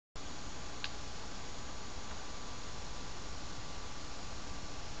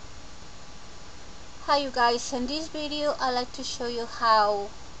Hi you guys, in this video I'd like to show you how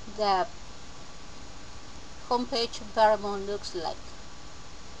the homepage of Barronmall looks like.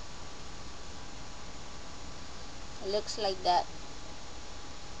 It looks like that.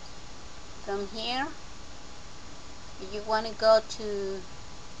 From here, if you want to go to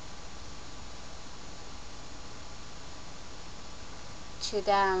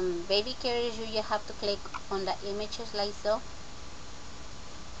the baby carriage, you have to click on the images like so,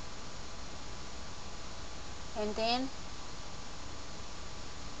 and then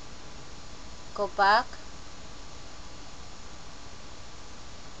go back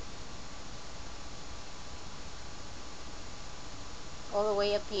all the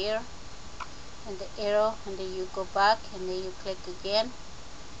way up here and the arrow, and then you go back and then you click again,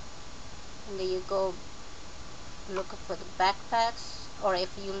 and then you go look for the backpacks, or if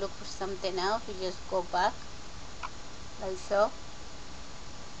you look for something else you just go back like so.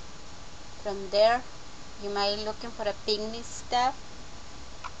 From there you might be looking for a picnic stuff,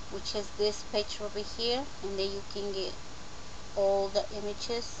 which is this page over here, and then you can get all the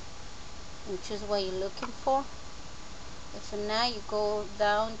images and choose what you're looking for. If not, you go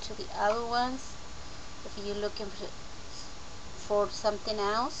down to the other ones if you're looking for something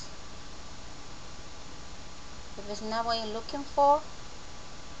else. If it's not what you're looking for,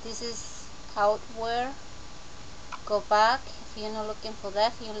 this is outwear. Go back. If you're not looking for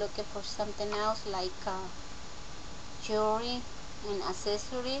that, if you're looking for something else like jewelry and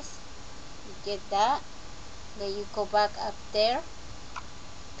accessories, you get that. Then you go back up there,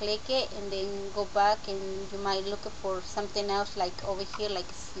 click it, and then go back, and you might look for something else like over here, like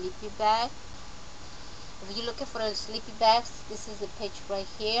a sleepy bag. If you're looking for a sleepy bags, this is the page right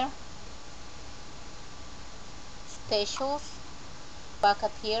here. Specials. Back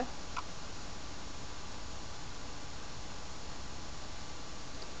up here.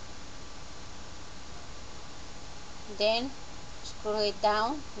 Then scroll it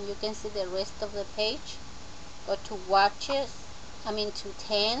down and you can see the rest of the page. Go to watches, to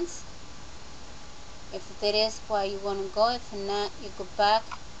tens, if that is where you want to go. If not, you go back,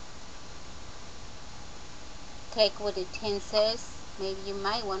 click what the 10 says. Maybe you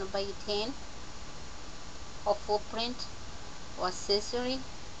might want to buy a 10 or footprint or accessory,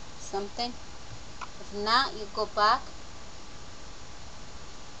 something. If not, you go back,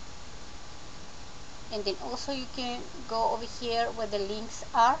 and then also you can go over here where the links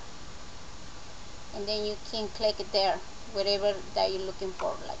are, and then you can click it there, whatever that you're looking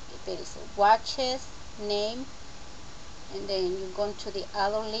for. Like if it is watches, name, and then you go to the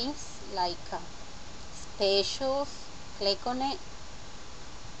other links like specials, click on it,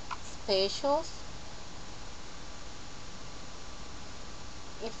 specials.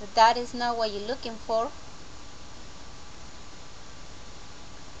 If that is not what you're looking for,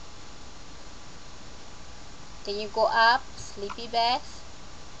 then you go up, sleepy bags,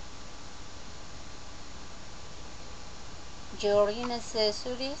 jewelry and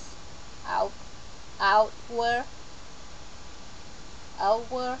accessories, outwear,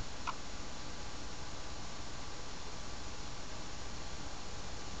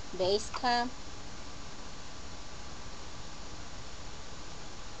 base camp,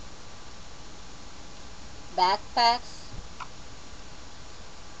 backpacks,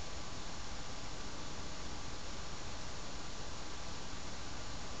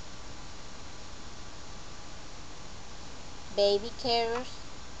 baby carriers,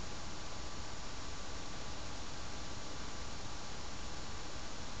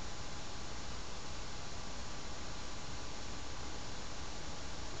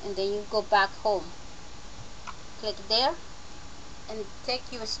 and then you go back home. Click there and take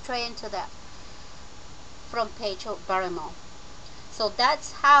you straight into the front page of Barronmall. So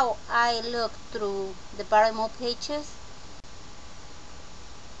that's how I look through the Barronmall pages.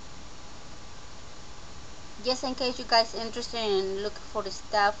 Just in case you guys are interested in looking for the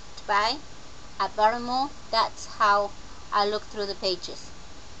stuff to buy at Barronmall, that's how I look through the pages.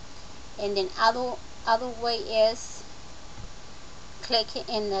 And then other way is click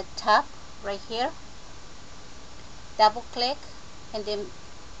in the top right here, double click, and then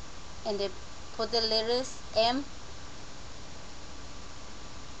put the letters M,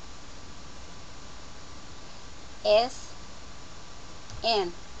 S,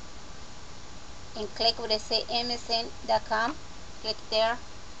 N, and click where they say msn.com. click there.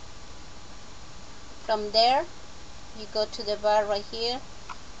 From there you go to the bar right here,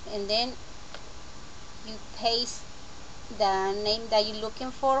 and then you paste the name that you're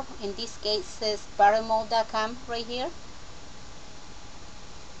looking for. In this case it says barronmall.com right here,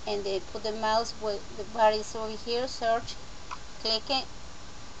 and then put the mouse where the bar is over here, search, click it,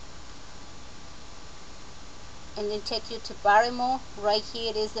 and then take you to Barronmall. Right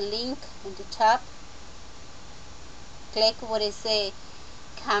here is the link in the top. Click what it says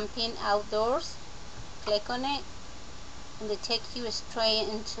camping outdoors. Click on it and they take you straight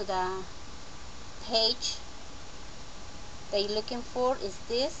into the page that you're looking for. Is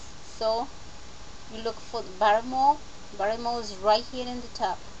this. So you look for the Barronmall. Barronmall is right here in the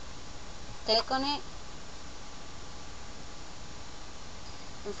top. Click on it,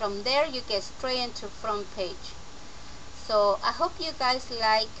 and from there you get straight into front page. So I hope you guys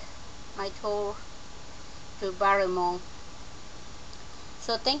like my tour to Barronmall.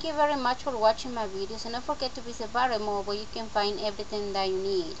 So thank you very much for watching my videos, and don't forget to visit Barronmall where you can find everything that you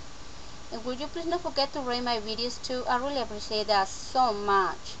need. And would you please not forget to rate my videos too? I really appreciate that so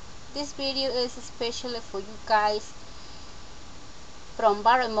much. This video is especially for you guys from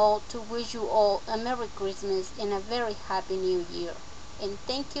Barronmall to wish you all a Merry Christmas and a very Happy New Year. And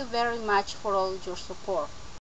thank you very much for all your support.